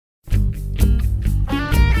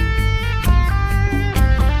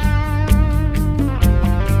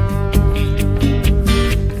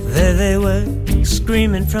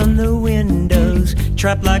screaming from the windows,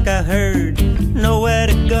 trapped like a herd, nowhere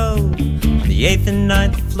to go. The 8th and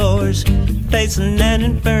 9th floors, facing an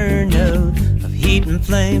inferno of heat and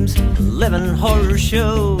flames, a living horror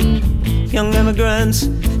show. Young immigrants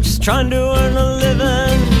just trying to earn a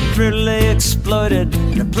living, brutally exploited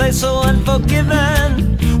in a place so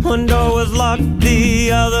unforgiving. One door was locked,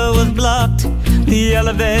 the other was blocked. The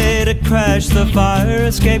elevator crashed, the fire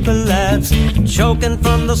escape collapsed, choking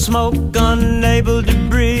from the smoke, unable to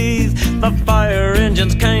breathe. The fire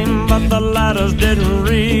engines came, but the ladders didn't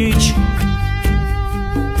reach.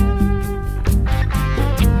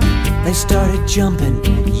 They started jumping,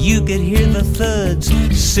 you could hear the thuds.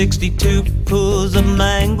 62 pools of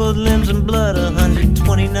mangled limbs and blood,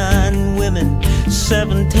 129 women,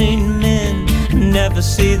 17 men. Never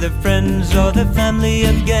see their friends or their family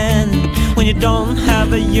again. When you don't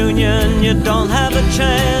have a union, you don't have a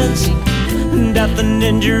chance. Death and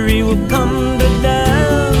injury will come to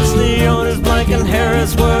dance. The owners, Blank and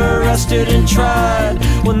Harris, were arrested and tried.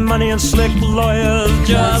 With money and slick lawyers,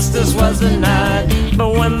 justice was denied.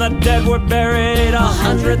 But when the dead were buried,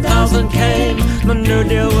 100,000 came. The New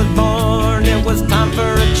Deal was born, it was time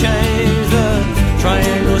for a change. The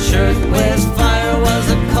Triangle Shirtwaist fire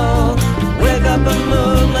was a call. Wake up a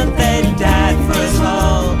movement, they died for us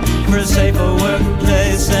all. For a safer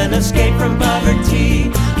workplace and escape from poverty,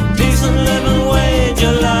 decent living wage,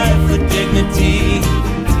 a life with dignity.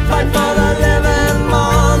 Fight for the living,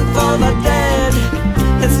 mourn for the dead.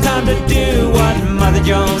 It's time to do what Mother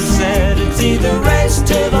Jones said. It's either race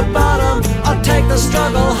to the bottom or take the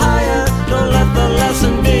struggle higher. Don't let the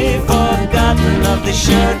lesson be forgotten of the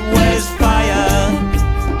shirtwaist fire.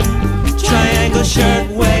 Triangle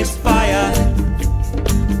shirtwaist fire.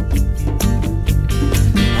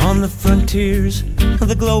 On the frontiers of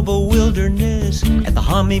the global wilderness, at the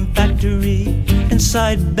Hamim factory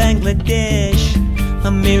inside Bangladesh,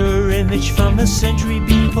 a mirror image from a century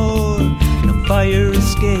before. No fire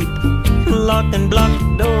escape, locked and blocked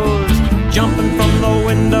doors, jumping from the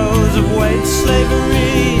windows of wage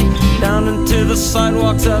slavery down into the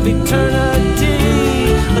sidewalks of eternity.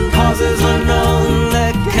 The causes unknown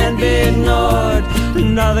that can't be ignored.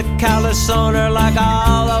 Another callous owner like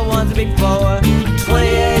all the ones before.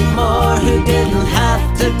 28 more who didn't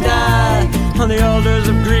have to die. On the altars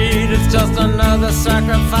of greed, it's just another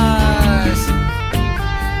sacrifice.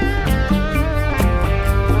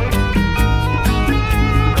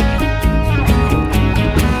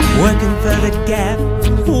 Working for the Gap,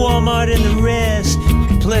 Walmart and the rest,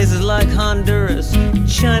 places like Honduras,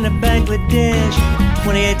 China, Bangladesh.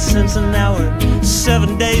 28 cents an hour,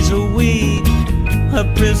 7 days a week. A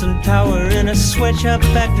prison tower in a sweatshop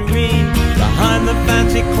factory. Behind the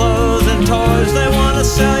fancy clothes and toys they want to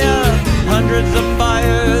sell ya, hundreds of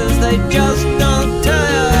fires they just don't tell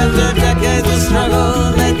ya. After decades of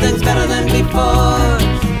struggle, made things better than before.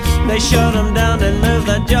 They shut them down, they move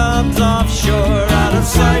their jobs offshore. Out of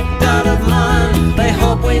sight, out of mind, they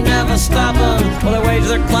hope we never stop them. Well, they wage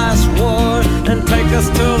their class war and take us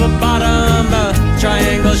to the bottom. The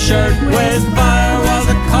Triangle Shirtwaist fire was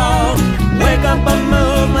a call. Wake up a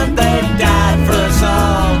movement, they died for us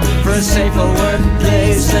all. For a safer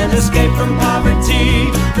workplace and escape from poverty,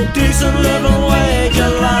 a decent living wage, a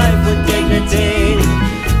life with dignity.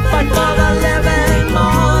 Fight for the living,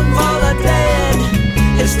 mourn for the dead.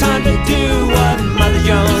 It's time to do what